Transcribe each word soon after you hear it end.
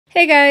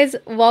Hey guys,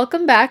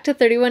 welcome back to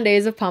 31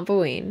 Days of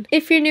Pomp-o-Ween.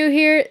 If you're new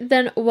here,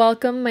 then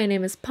welcome. My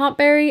name is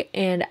Pompberry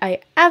and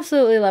I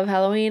absolutely love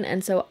Halloween,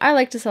 and so I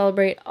like to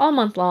celebrate all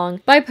month long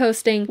by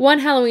posting one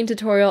Halloween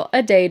tutorial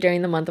a day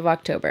during the month of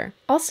October.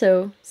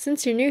 Also,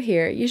 since you're new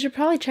here, you should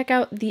probably check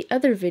out the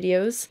other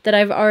videos that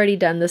I've already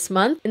done this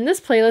month in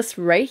this playlist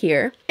right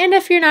here. And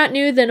if you're not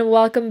new, then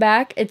welcome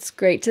back. It's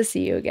great to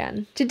see you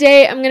again.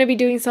 Today, I'm going to be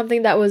doing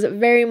something that was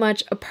very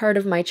much a part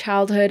of my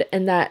childhood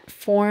and that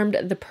formed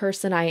the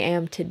person I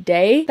am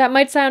today. That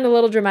might sound a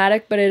little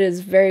dramatic, but it is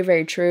very,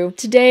 very true.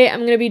 Today, I'm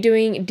going to be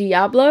doing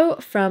Diablo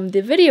from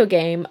the video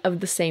game of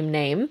the same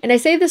name. And I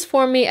say this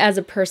formed me as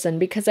a person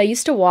because I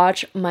used to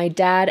watch my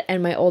dad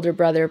and my older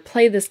brother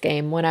play this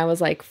game when I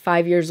was like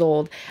 5 years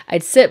old.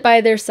 I'd sit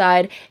by their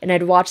side and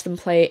I'd watch them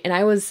play, and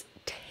I was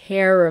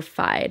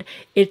terrified.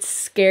 It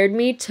scared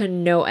me to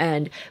no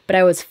end, but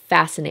I was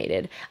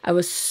fascinated. I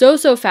was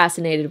so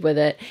fascinated with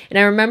it. And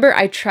I remember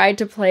I tried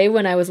to play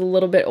when I was a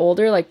little bit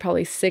older, like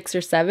probably 6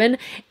 or 7,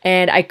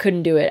 and I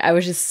couldn't do it. I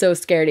was just so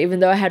scared, even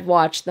though I had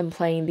watched them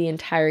playing the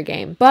entire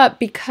game. But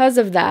because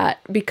of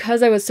that,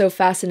 because I was so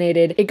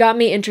fascinated, it got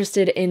me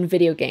interested in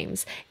video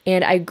games.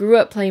 And I grew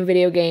up playing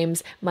video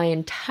games my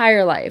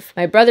entire life.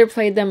 My brother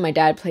played them, my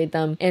dad played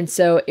them, and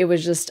so it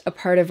was just a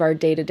part of our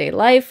day-to-day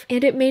life,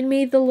 and it made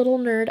me the little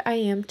nerd I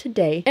am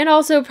today. And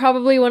also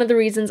probably one of the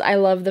reasons I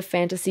love the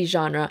fantasy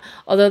genre,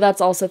 although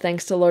that's also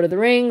thanks to Lord of the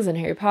Rings and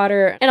Harry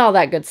Potter and all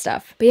that good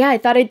stuff. But yeah, I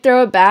thought I'd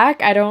throw it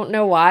back. I don't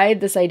know why.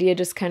 This idea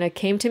just kind of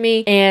came to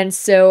me, and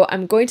so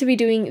I'm going to be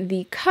doing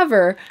the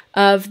cover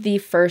of the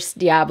first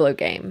Diablo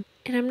game.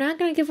 And I'm not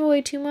going to give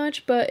away too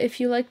much, but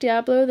if you like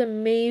Diablo,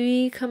 then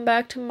maybe come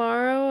back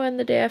tomorrow and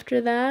the day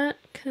after that,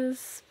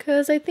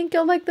 because I think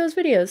you'll like those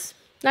videos.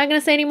 Not going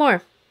to say any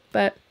more,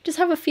 but just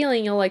have a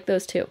feeling you'll like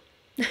those too.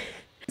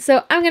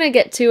 So I'm going to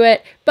get to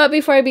it, but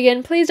before I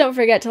begin, please don't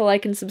forget to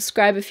like and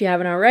subscribe if you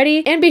haven't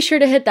already, and be sure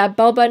to hit that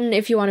bell button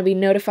if you want to be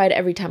notified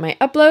every time I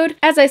upload.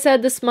 As I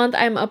said, this month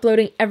I'm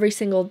uploading every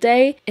single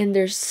day, and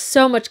there's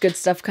so much good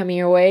stuff coming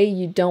your way,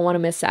 you don't want to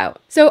miss out.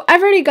 So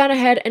I've already gone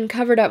ahead and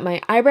covered up my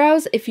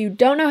eyebrows. If you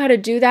don't know how to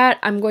do that,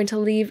 I'm going to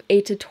leave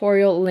a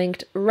tutorial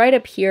linked right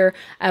up here.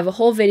 I have a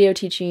whole video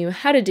teaching you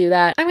how to do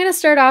that. I'm going to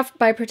start off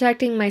by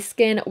protecting my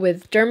skin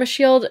with Derma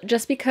Shield,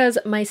 just because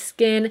my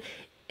skin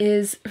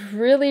is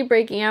really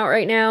breaking out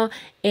right now,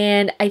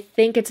 and I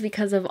think it's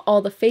because of all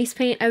the face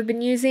paint I've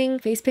been using.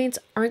 Face paints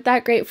aren't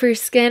that great for your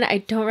skin. I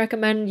don't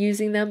recommend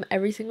using them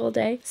every single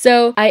day.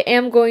 So I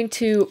am going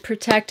to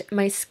protect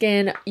my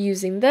skin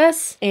using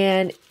this,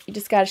 and you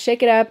just gotta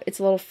shake it up. It's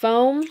a little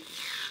foam.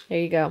 There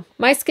you go.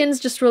 My skin's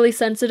just really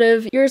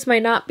sensitive. Yours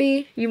might not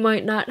be. You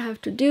might not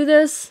have to do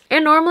this.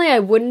 And normally I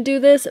wouldn't do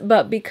this,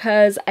 but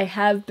because I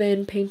have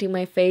been painting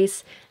my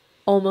face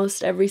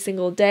almost every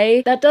single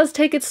day, that does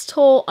take its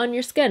toll on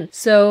your skin.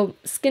 So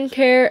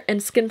skincare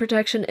and skin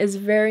protection is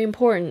very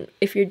important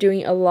if you're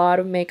doing a lot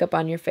of makeup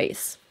on your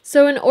face.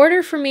 So in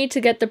order for me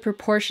to get the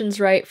proportions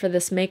right for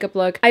this makeup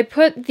look, I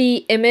put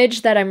the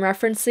image that I'm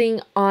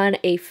referencing on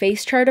a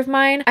face chart of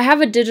mine. I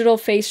have a digital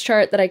face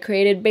chart that I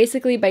created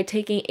basically by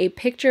taking a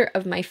picture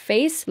of my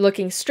face,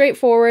 looking straight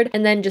forward,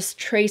 and then just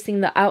tracing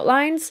the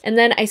outlines. And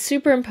then I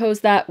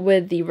superimpose that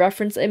with the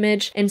reference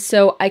image, and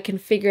so I can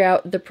figure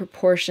out the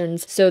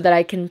proportions so that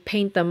I can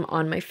paint them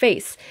on my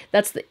face.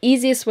 That's the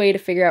easiest way to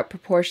figure out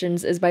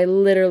proportions, is by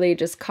literally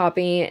just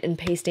copying it and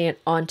pasting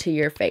it onto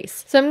your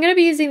face. So I'm going to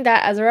be using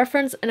that as a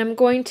reference, and I'm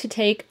going to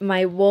take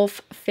my Wolf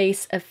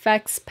Face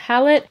Effects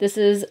palette. This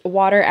is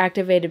water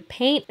activated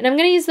paint, and I'm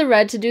going to use the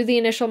red to do the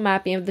initial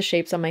mapping of the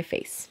shapes on my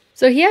face.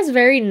 So he has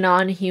very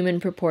non-human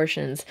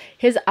proportions.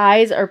 His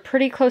eyes are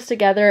pretty close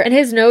together, and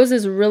his nose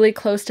is really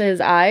close to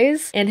his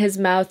eyes, and his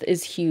mouth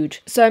is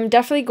huge. So I'm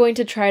definitely going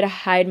to try to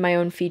hide my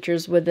own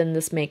features within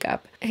this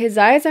makeup. His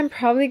eyes, I'm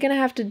probably going to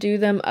have to do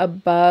them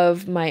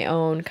above my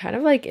own, kind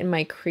of like in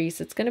my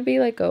crease. It's going to be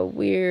like a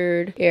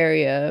weird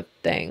area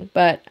thing,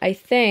 but I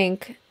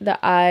think the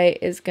eye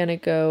is going to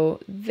go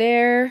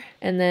there,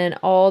 and then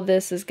all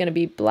this is going to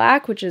be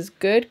black, which is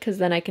good because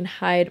then I can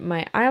hide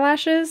my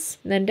eyelashes.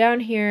 And then down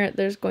here,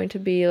 there's going to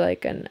be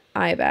like an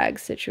eye bag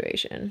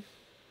situation.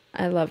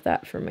 I love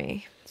that for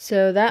me.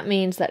 So that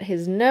means that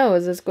his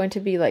nose is going to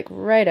be like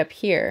right up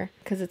here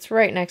because it's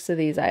right next to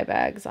these eye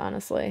bags,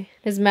 honestly.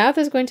 His mouth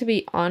is going to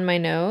be on my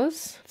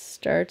nose. It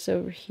starts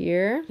over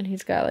here, and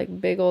he's got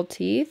like big old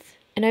teeth.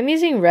 And I'm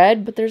using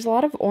red, but there's a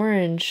lot of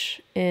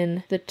orange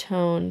in the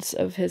tones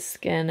of his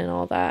skin and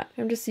all that.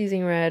 I'm just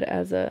using red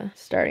as a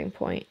starting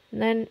point.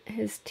 And then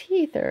his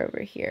teeth are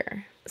over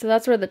here. So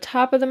that's where the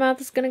top of the mouth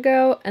is going to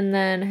go, and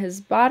then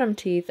his bottom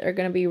teeth are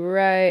going to be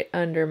right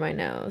under my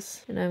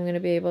nose. And I'm going to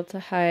be able to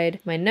hide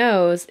my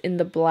nose in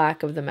the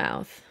black of the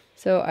mouth.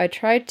 So I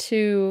tried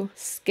to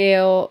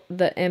scale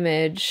the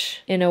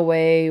image in a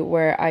way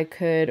where I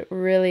could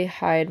really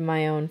hide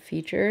my own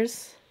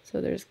features.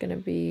 So there's going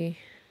to be...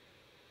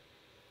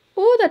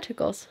 Ooh, that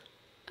tickles.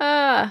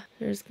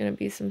 There's gonna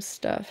be some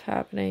stuff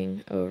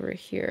happening over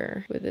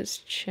here with his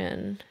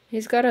chin.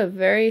 He's got a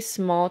very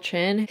small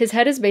chin. His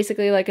head is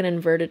basically like an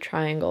inverted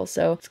triangle,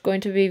 so it's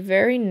going to be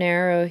very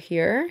narrow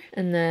here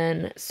and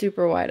then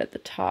super wide at the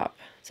top.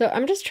 So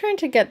I'm just trying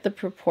to get the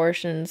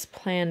proportions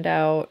planned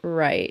out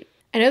right.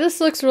 I know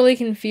this looks really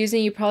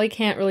confusing, you probably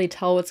can't really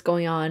tell what's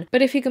going on,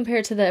 but if you compare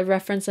it to the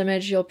reference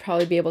image, you'll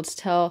probably be able to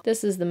tell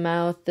this is the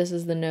mouth, this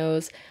is the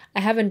nose. I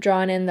haven't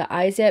drawn in the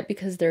eyes yet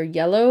because they're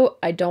yellow.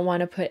 I don't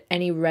want to put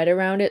any red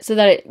around it so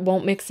that it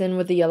won't mix in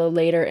with the yellow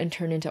later and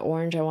turn into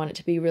orange. I want it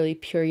to be really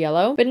pure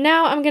yellow. But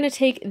now I'm going to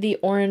take the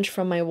orange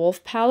from my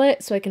wolf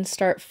palette so I can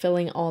start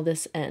filling all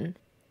this in.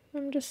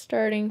 I'm just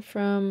starting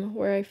from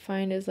where I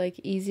find is like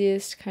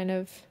easiest, kind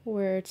of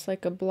where it's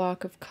like a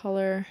block of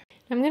color.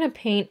 I'm gonna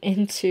paint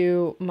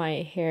into my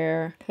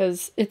hair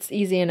because it's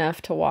easy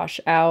enough to wash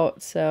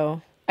out,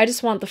 so I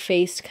just want the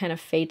face to kind of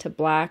fade to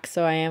black,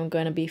 so I am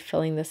going to be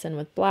filling this in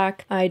with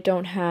black. I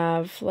don't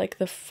have like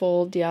the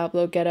full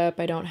Diablo getup.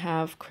 I don't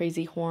have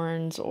crazy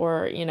horns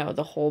or, you know,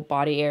 the whole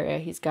body area.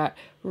 He's got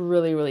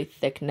really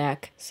thick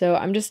neck. So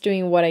I'm just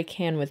doing what I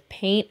can with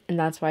paint, and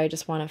that's why I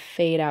just want to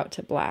fade out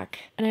to black.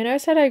 And I know I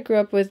said I grew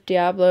up with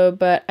Diablo,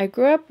 but I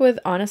grew up with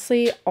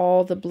honestly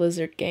all the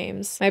Blizzard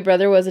games. My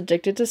brother was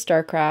addicted to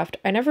StarCraft.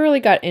 I never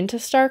really got into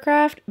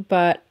StarCraft,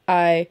 but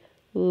I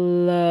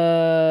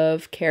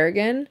love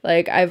Kerrigan.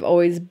 Like, I've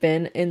always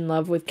been in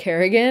love with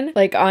Kerrigan.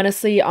 Like,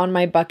 honestly, on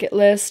my bucket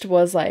list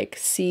was like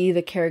see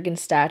the Kerrigan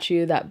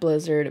statue that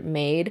Blizzard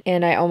made,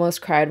 and I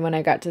almost cried when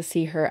I got to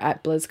see her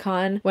at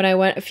BlizzCon when I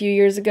went a few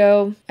years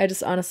ago. I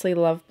just honestly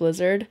love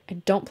Blizzard. I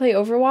don't play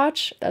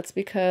Overwatch. That's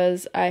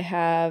because I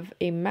have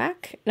a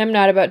Mac and I'm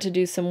not about to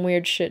do some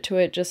weird shit to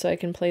it just so I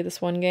can play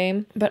this one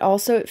game. But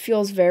also it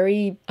feels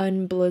very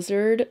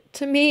un-Blizzard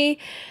to me.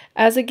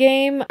 As a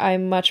game, I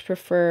much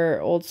prefer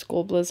old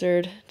school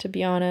Blizzard, to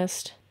be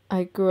honest.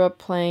 I grew up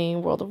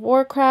playing World of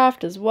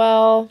Warcraft as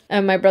well.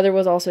 And my brother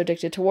was also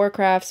addicted to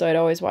Warcraft, so I'd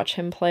always watch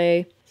him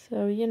play.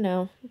 So, you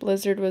know,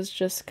 Blizzard was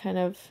just kind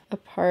of a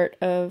part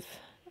of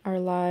our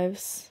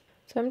lives.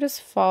 So I'm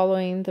just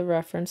following the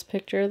reference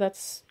picture.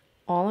 That's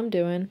all I'm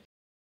doing.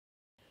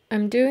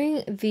 I'm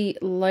doing the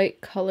light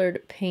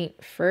colored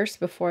paint first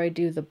before I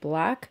do the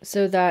black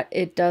so that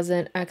it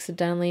doesn't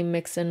accidentally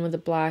mix in with the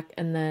black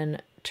and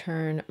then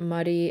turn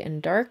muddy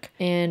and dark,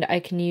 and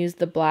I can use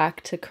the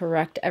black to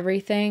correct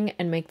everything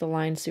and make the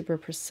line super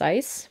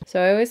precise.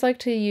 So I always like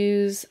to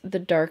use the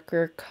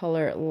darker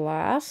color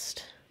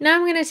last. Now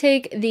I'm going to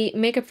take the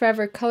Makeup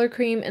Forever color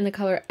cream in the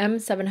color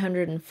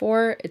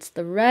M704. It's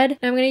the red. And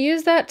I'm going to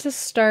use that to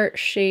start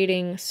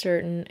shading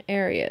certain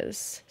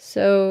areas.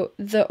 So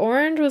the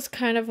orange was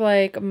kind of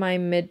like my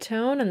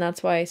mid-tone, and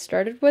that's why I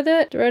started with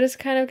it. The red is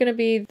kind of going to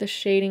be the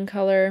shading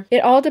color.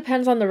 It all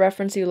depends on the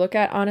reference you look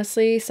at,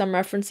 honestly. Some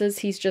references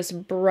he's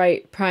just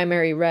bright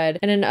primary red,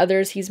 and in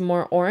others he's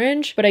more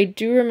orange. But I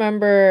do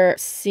remember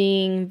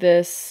seeing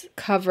this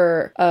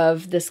cover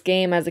of this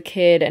game as a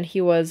kid, and he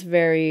was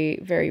very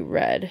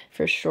red.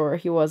 For sure,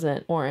 he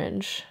wasn't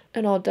orange.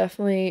 And I'll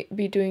definitely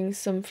be doing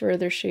some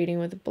further shading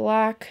with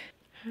black.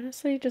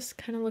 Honestly, just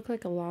kind of look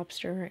like a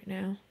lobster right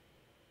now.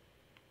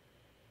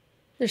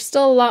 There's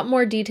still a lot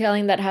more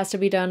detailing that has to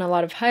be done, a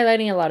lot of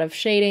highlighting, a lot of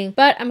shading,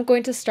 but I'm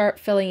going to start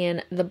filling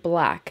in the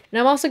black.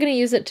 And I'm also going to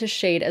use it to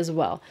shade as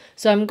well.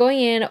 So I'm going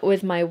in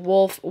with my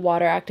Wolf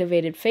water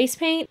activated face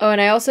paint. Oh, and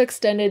I also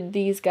extended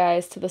these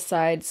guys to the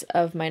sides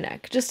of my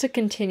neck just to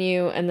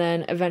continue, and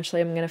then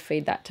eventually I'm going to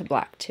fade that to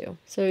black too.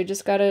 So you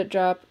just got to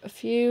drop a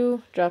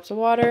few drops of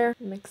water,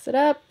 mix it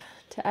up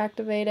to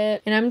activate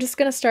it. And I'm just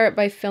going to start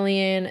by filling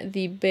in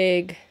the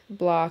big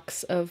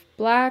blocks of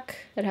black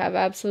that have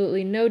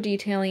absolutely no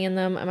detailing in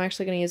them. I'm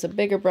actually going to use a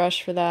bigger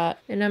brush for that.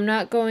 And I'm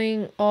not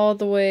going all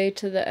the way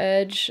to the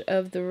edge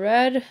of the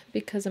red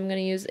because I'm going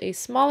to use a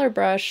smaller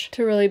brush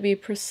to really be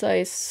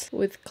precise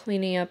with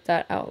cleaning up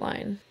that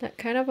outline. That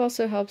kind of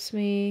also helps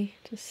me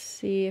to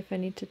see if I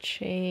need to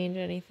change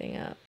anything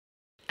up.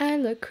 I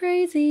look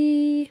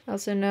crazy.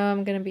 Also know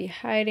I'm going to be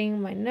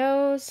hiding my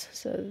nose,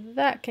 so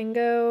that can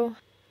go.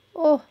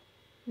 Oh,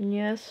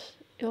 yes.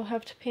 You'll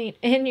have to paint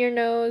in your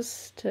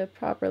nose to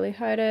properly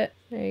hide it.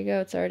 There you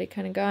go, it's already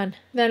kind of gone.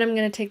 Then I'm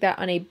going to take that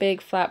on a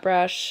big flat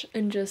brush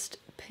and just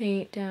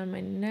paint down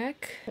my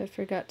neck. I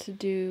forgot to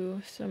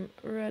do some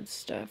red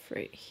stuff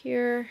right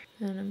here.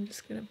 And I'm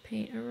just going to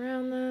paint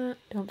around that.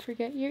 Don't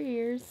forget your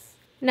ears.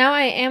 Now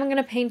I am going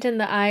to paint in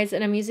the eyes,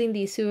 and I'm using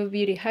the Suva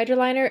Beauty Hydra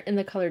Liner in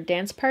the color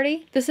Dance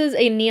Party. This is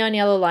a neon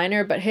yellow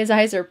liner, but his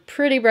eyes are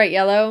pretty bright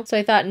yellow, so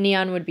I thought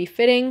neon would be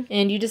fitting.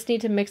 And you just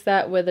need to mix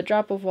that with a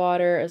drop of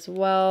water as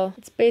well.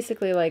 It's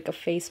basically like a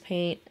face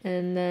paint.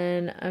 And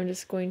then I'm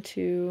just going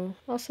to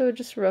also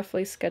just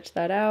roughly sketch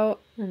that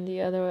out. And the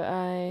other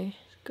eye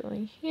is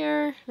going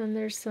here. And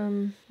there's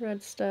some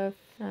red stuff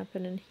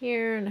happening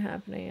here and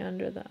happening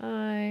under the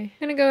eye.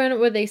 I'm gonna go in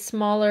with a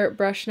smaller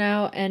brush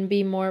now and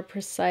be more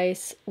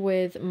precise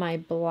with my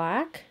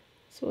black.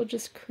 So we'll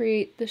just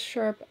create the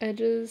sharp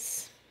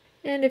edges.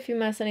 And if you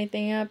mess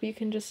anything up, you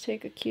can just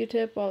take a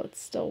Q-tip while it's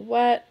still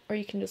wet, or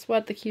you can just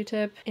wet the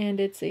Q-tip, and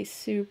it's a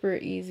super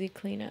easy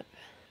cleanup.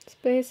 It's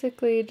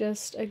basically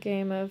just a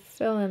game of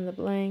fill in the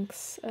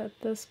blanks at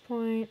this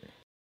point.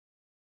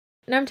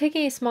 Now I'm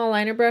taking a small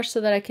liner brush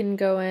so that I can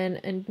go in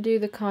and do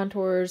the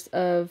contours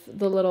of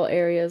the little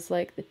areas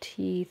like the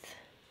teeth.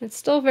 It's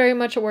still very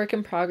much a work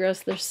in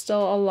progress. There's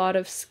still a lot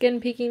of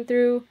skin peeking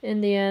through.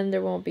 In the end,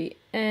 there won't be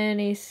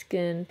any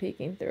skin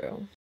peeking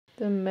through.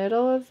 The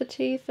middle of the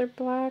teeth are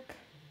black.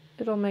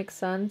 It'll make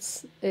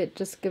sense. It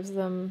just gives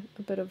them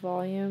a bit of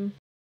volume.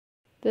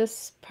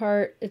 This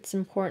part, it's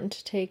important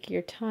to take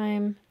your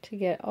time to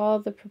get all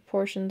the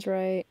proportions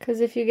right. Because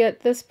if you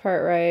get this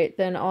part right,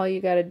 then all you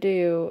gotta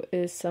do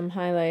is some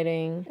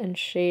highlighting and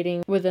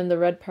shading within the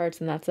red parts,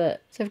 and that's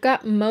it. So I've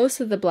got most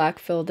of the black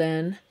filled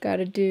in.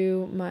 Gotta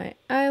do my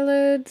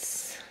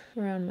eyelids,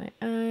 around my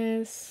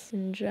eyes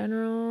in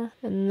general,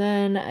 and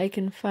then I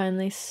can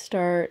finally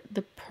start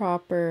the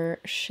proper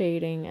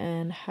shading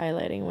and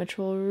highlighting, which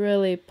will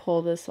really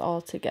pull this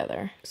all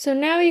together. So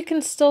now you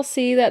can still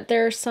see that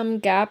there are some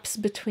gaps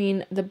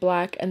between the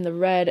black and the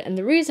red, and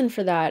the reason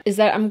for that is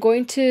that I'm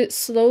going to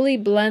slowly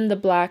blend the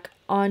black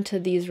onto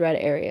these red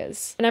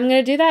areas. And I'm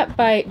going to do that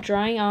by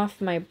drying off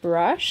my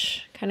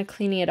brush, kind of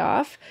cleaning it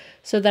off,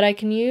 so that I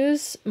can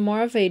use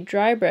more of a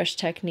dry brush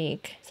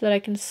technique, so that I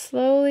can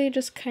slowly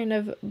just kind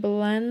of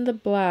blend the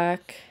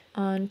black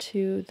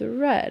onto the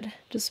red,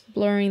 just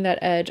blurring that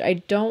edge. I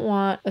don't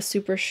want a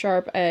super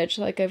sharp edge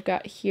like I've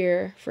got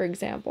here, for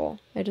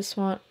example. I just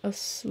want a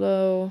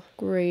slow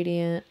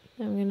gradient.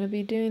 I'm going to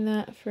be doing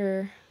that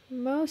for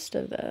most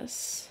of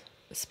this,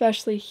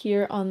 especially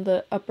here on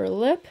the upper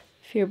lip.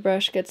 If your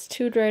brush gets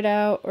too dried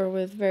out or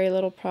with very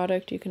little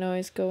product, you can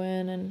always go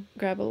in and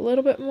grab a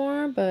little bit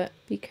more, but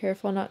be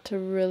careful not to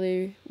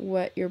really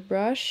wet your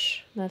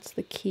brush. That's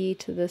the key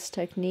to this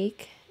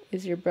technique,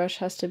 is your brush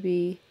has to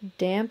be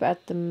damp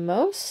at the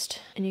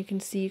most, and you can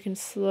see you can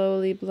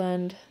slowly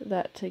blend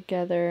that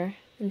together.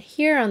 And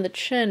here on the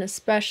chin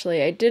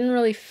especially, I didn't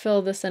really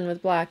fill this in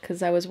with black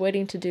because I was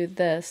waiting to do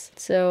this.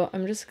 So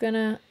I'm just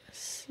gonna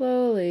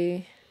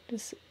slowly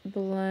just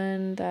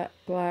blend that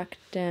black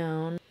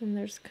down, and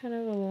there's kind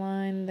of a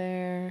line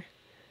there,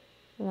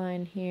 a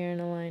line here, and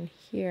a line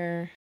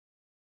here.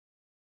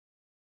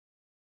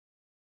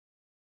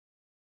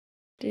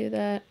 Do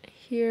that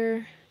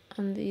here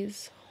on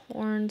these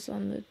horns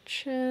on the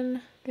chin.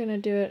 Gonna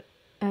do it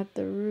at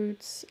the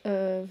roots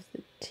of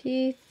the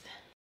teeth.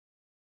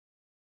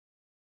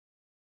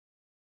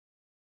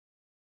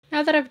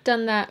 Now that I've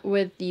done that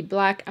with the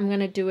black, I'm going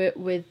to do it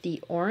with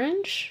the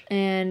orange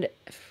and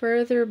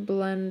further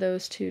blend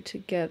those two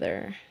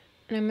together.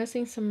 And I'm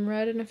missing some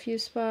red in a few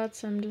spots,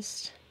 so I'm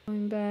just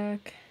going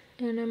back.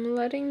 And I'm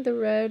letting the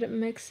red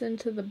mix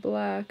into the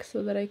black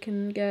so that I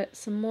can get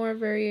some more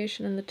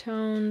variation in the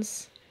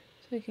tones,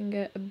 so I can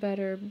get a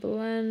better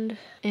blend.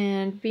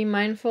 And be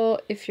mindful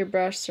if your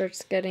brush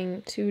starts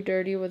getting too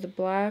dirty with the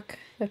black,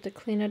 you have to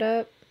clean it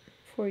up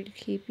before you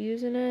keep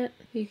using it.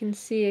 You can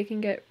see I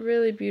can get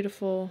really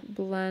beautiful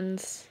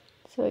blends.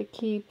 So I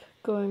keep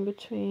going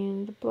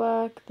between the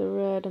black, the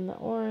red, and the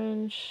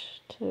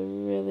orange to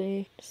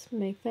really just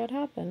make that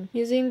happen.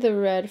 Using the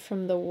red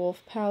from the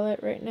Wolf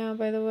palette right now,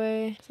 by the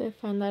way, so I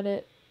find that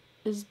it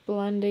is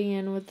blending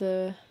in with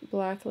the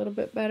black a little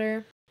bit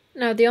better.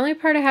 Now the only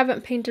part I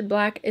haven't painted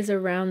black is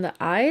around the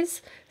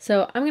eyes,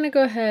 so I'm going to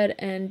go ahead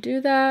and do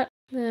that.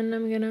 Then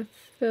I'm going to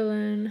fill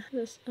in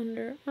this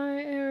under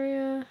eye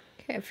area.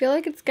 Okay, I feel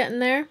like it's getting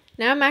there.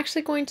 Now I'm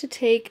actually going to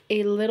take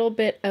a little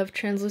bit of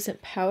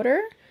translucent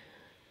powder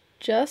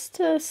just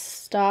to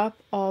stop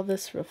all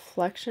this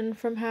reflection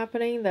from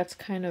happening. That's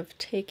kind of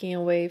taking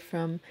away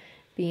from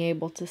being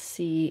able to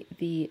see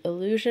the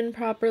illusion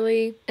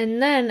properly.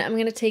 And then I'm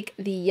going to take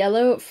the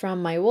yellow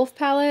from my Wolf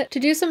palette to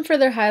do some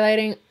further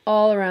highlighting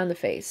all around the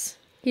face.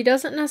 He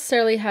doesn't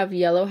necessarily have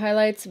yellow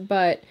highlights,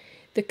 but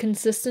the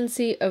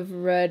consistency of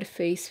red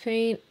face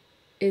paint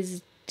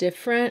is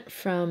different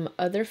from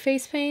other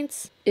face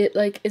paints. It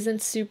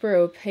isn't super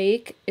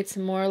opaque. It's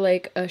more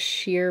like a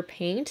sheer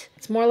paint.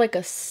 It's more like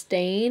a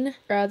stain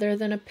rather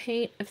than a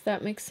paint, if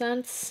that makes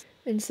sense.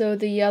 And so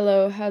the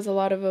yellow has a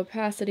lot of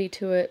opacity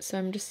to it, so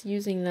I'm just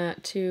using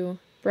that to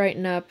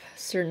brighten up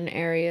certain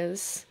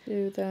areas.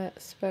 Do that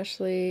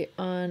especially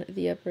on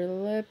the upper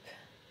lip.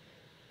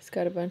 It's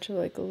got a bunch of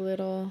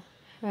little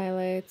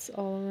highlights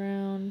all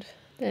around.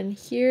 Then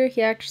here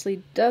he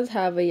actually does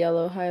have a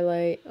yellow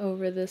highlight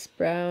over this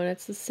brown.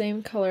 It's the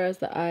same color as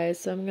the eyes,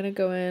 so I'm going to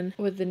go in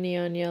with the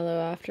neon yellow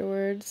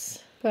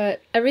afterwards.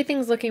 But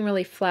everything's looking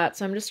really flat,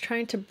 so I'm just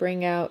trying to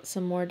bring out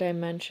some more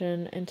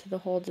dimension into the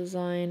whole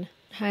design.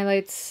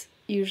 Highlights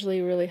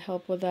usually really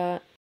help with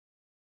that.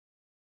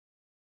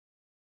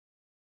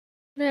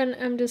 Then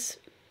I'm just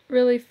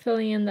really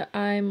filling in the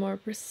eye more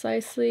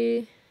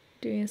precisely,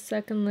 doing a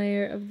second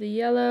layer of the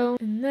yellow,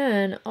 and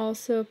then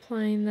also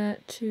applying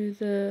that to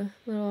the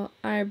little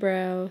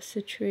eyebrow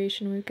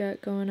situation we've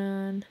got going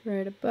on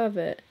right above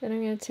it. Then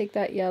I'm going to take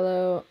that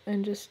yellow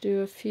and just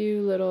do a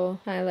few little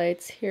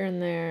highlights here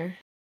and there.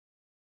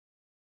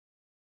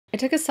 I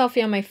took a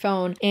selfie on my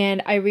phone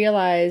and I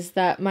realized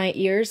that my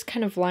ears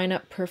kind of line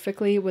up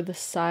perfectly with the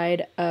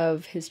side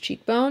of his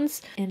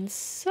cheekbones. And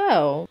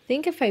so I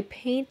think if I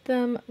paint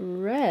them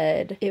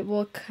red, it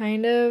will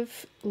kind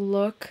of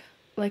look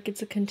like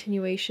it's a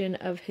continuation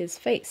of his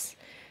face.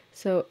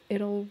 So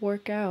it'll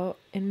work out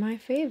in my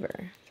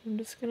favor. So I'm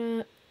just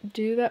gonna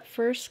do that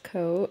first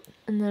coat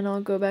and then I'll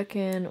go back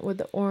in with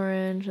the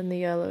orange and the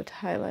yellow to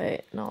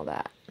highlight and all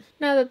that.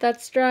 Now that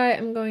that's dry,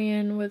 I'm going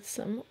in with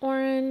some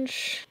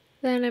orange.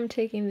 Then I'm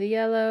taking the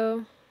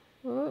yellow.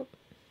 Whoa,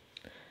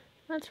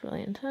 that's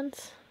really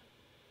intense.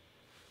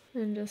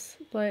 And just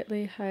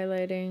lightly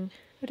highlighting.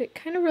 But it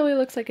kind of really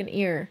looks like an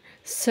ear.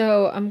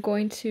 So I'm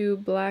going to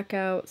black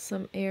out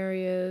some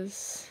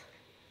areas.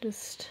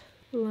 Just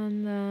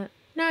blend that.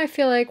 Now I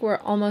feel like we're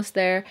almost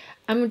there.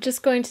 I'm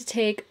just going to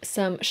take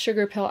some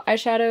Sugar Pill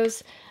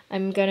eyeshadows.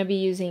 I'm going to be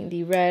using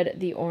the red,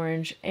 the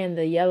orange, and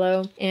the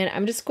yellow. And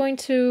I'm just going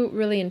to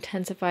really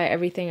intensify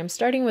everything. I'm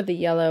starting with the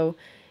yellow.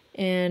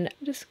 And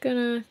I'm just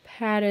gonna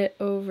pat it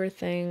over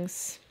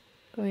things.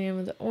 Going in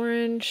with the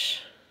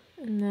orange,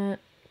 and that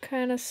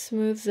kind of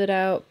smooths it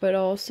out, but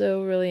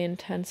also really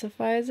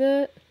intensifies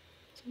it.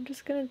 So I'm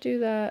just gonna do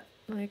that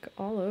like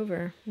all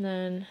over. And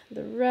then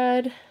the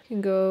red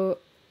can go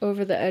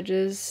over the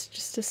edges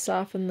just to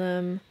soften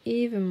them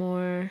even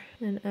more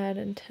and add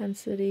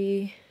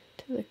intensity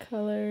to the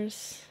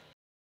colors.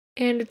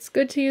 And it's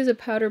good to use a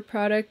powder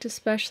product,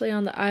 especially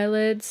on the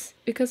eyelids,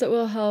 because it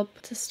will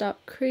help to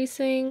stop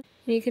creasing.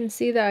 And you can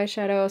see the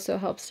eyeshadow also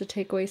helps to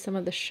take away some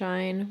of the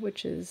shine,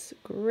 which is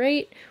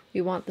great.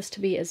 We want this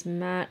to be as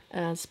matte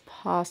as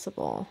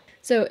possible.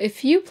 So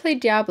if you played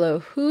Diablo,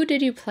 who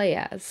did you play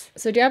as?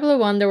 So Diablo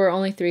 1, there were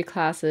only 3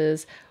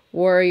 classes: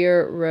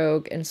 Warrior,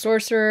 Rogue, and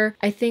Sorcerer.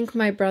 I think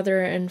my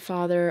brother and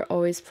father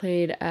always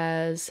played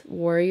as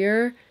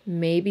Warrior,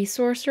 maybe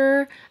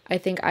Sorcerer. I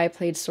think I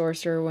played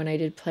Sorcerer when I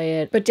did play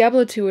it, but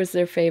Diablo 2 was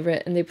their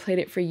favorite and they played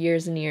it for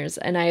years and years,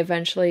 and I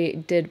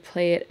eventually did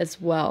play it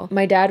as well.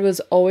 My dad was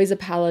always a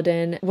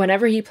paladin.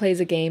 Whenever he plays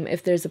a game,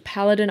 if there's a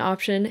paladin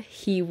option,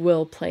 he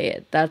will play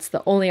it. That's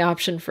the only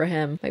option for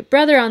him. My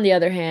brother, on the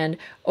other hand,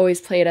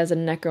 always played as a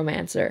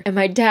necromancer, and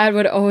my dad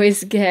would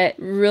always get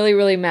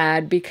really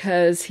mad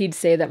because he'd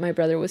say that my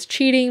brother was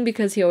cheating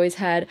because he always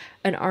had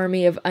an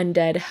army of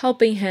undead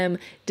helping him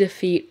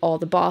defeat all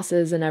the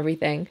bosses and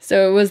everything.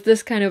 So it was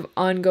this kind of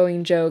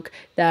ongoing joke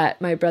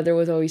that my brother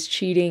was always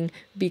cheating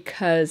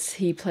because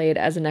he played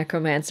as a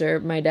necromancer.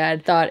 My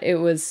dad thought it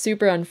was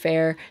super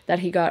unfair that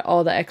he got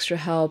all the extra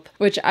help,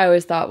 which I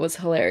always thought was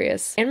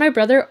hilarious. And my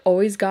brother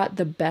always got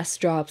the best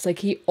drops. Like,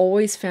 he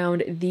always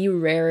found the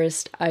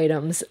rarest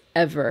items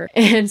ever.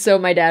 And so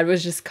my dad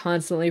was just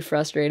constantly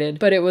frustrated,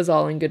 but it was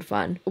all in good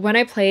fun. When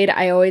I played,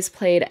 I always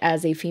played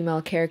as a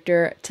female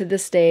character. To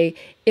this day,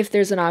 if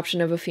there's an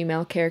option of a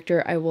female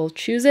character, I will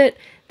choose it.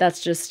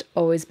 That's just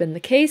always been the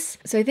case.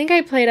 So I think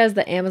I played as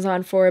the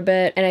Amazon for a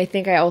bit, and I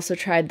think I also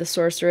tried the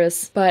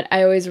Sorceress, but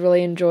I always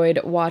really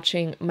enjoyed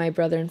watching my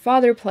brother and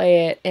father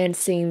play it and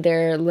seeing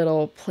their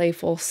little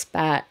playful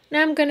spat.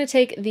 Now I'm going to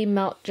take the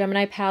Melt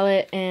Gemini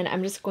palette, and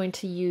I'm just going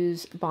to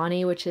use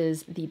Bonnie, which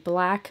is the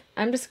black.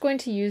 I'm just going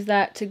to use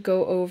that to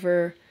go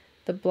over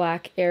the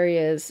black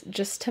areas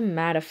just to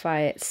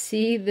mattify it.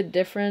 See the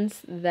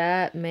difference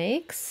that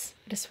makes?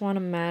 I just want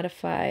to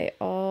mattify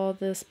all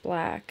this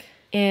black.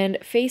 And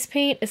face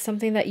paint is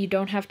something that you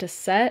don't have to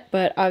set,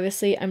 but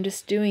obviously I'm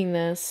just doing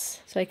this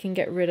so I can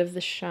get rid of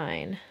the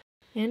shine.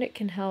 And it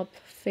can help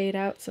fade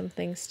out some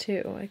things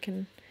too. I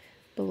can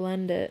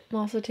blend it. I'm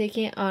also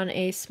taking it on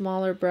a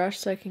smaller brush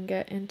so I can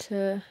get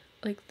into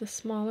like the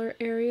smaller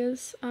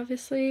areas,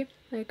 obviously,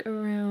 like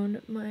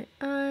around my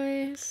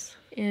eyes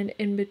and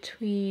in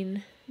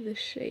between the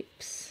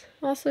shapes.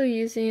 I'm also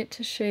using it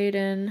to shade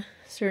in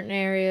certain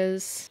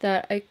areas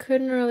that I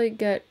couldn't really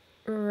get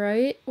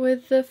right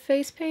with the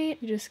face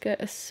paint. You just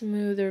get a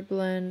smoother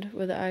blend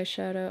with the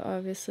eyeshadow,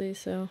 obviously,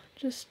 so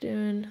just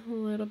doing a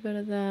little bit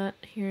of that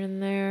here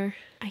and there.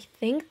 I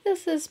think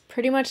this is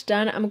pretty much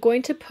done. I'm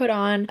going to put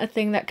on a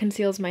thing that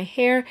conceals my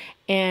hair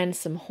and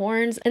some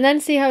horns and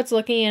then see how it's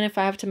looking and if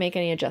I have to make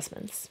any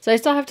adjustments. So I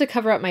still have to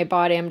cover up my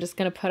body. I'm just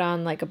going to put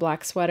on like a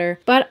black sweater,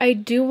 but I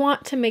do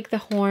want to make the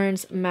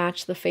horns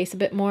match the face a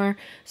bit more.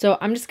 So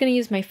I'm just going to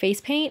use my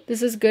face paint.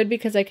 This is good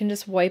because I can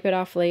just wipe it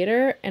off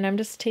later, and I'm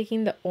just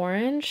taking the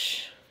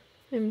orange.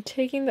 I'm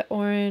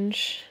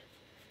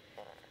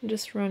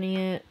just running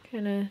it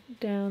kind of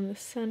down the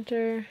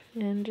center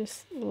and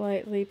just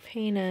lightly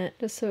paint it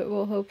just so it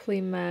will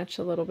hopefully match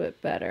a little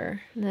bit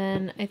better. And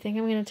then I think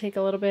I'm going to take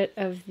a little bit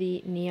of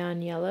the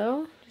neon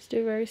yellow, just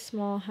do very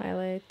small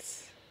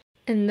highlights.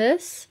 And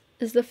this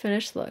is the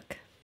finished look.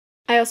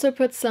 I also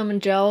put some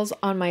gels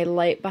on my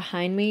light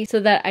behind me so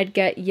that I'd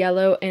get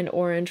yellow and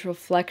orange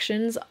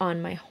reflections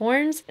on my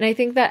horns, and I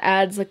think that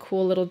adds a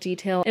cool little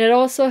detail, and it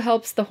also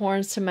helps the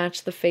horns to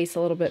match the face a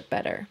little bit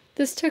better.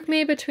 This took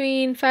me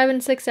between 5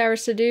 and 6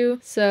 hours to do,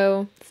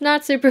 so it's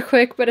not super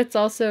quick, but it's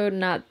also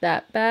not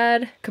that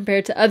bad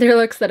compared to other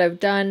looks that I've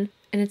done.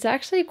 and it's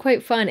actually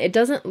quite fun. It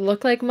doesn't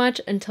look like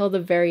much until the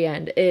very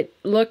end. It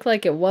looked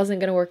like it wasn't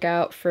going to work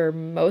out for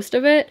most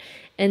of it,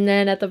 and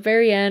then at the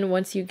very end,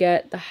 once you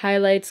get the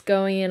highlights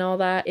going and all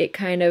that, it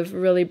kind of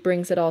really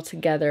brings it all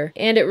together,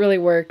 and it really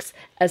works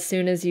as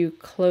soon as you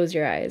close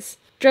your eyes.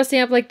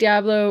 Dressing up like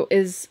Diablo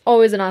is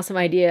always an awesome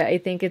idea. I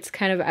think it's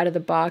kind of out of the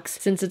box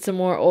since it's a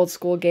more old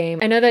school game.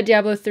 I know that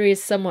Diablo 3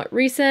 is somewhat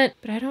recent,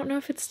 but I don't know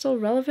if it's still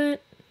relevant.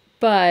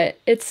 But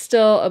it's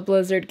still a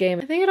Blizzard game.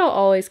 I think it'll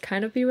always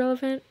kind of be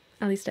relevant.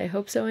 At least I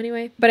hope so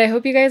anyway. But I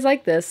hope you guys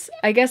like this.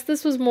 I guess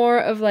this was more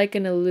of like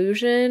an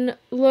illusion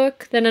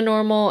look than a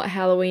normal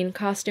Halloween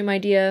costume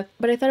idea,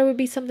 but I thought it would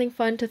be something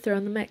fun to throw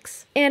in the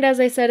mix. And as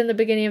I said in the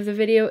beginning of the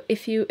video,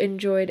 if you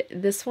enjoyed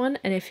this one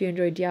and if you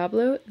enjoyed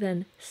Diablo,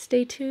 then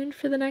stay tuned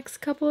for the next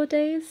couple of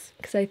days,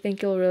 because I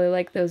think you'll really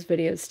like those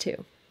videos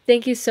too.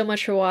 Thank you so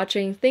much for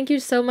watching. Thank you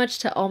so much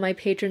to all my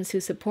patrons who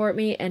support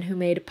me and who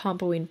made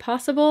Pomp-o-Ween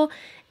possible.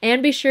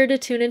 And be sure to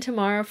tune in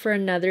tomorrow for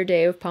another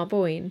day of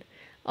Pomp-o-Ween.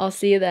 I'll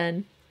see you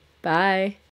then. Bye.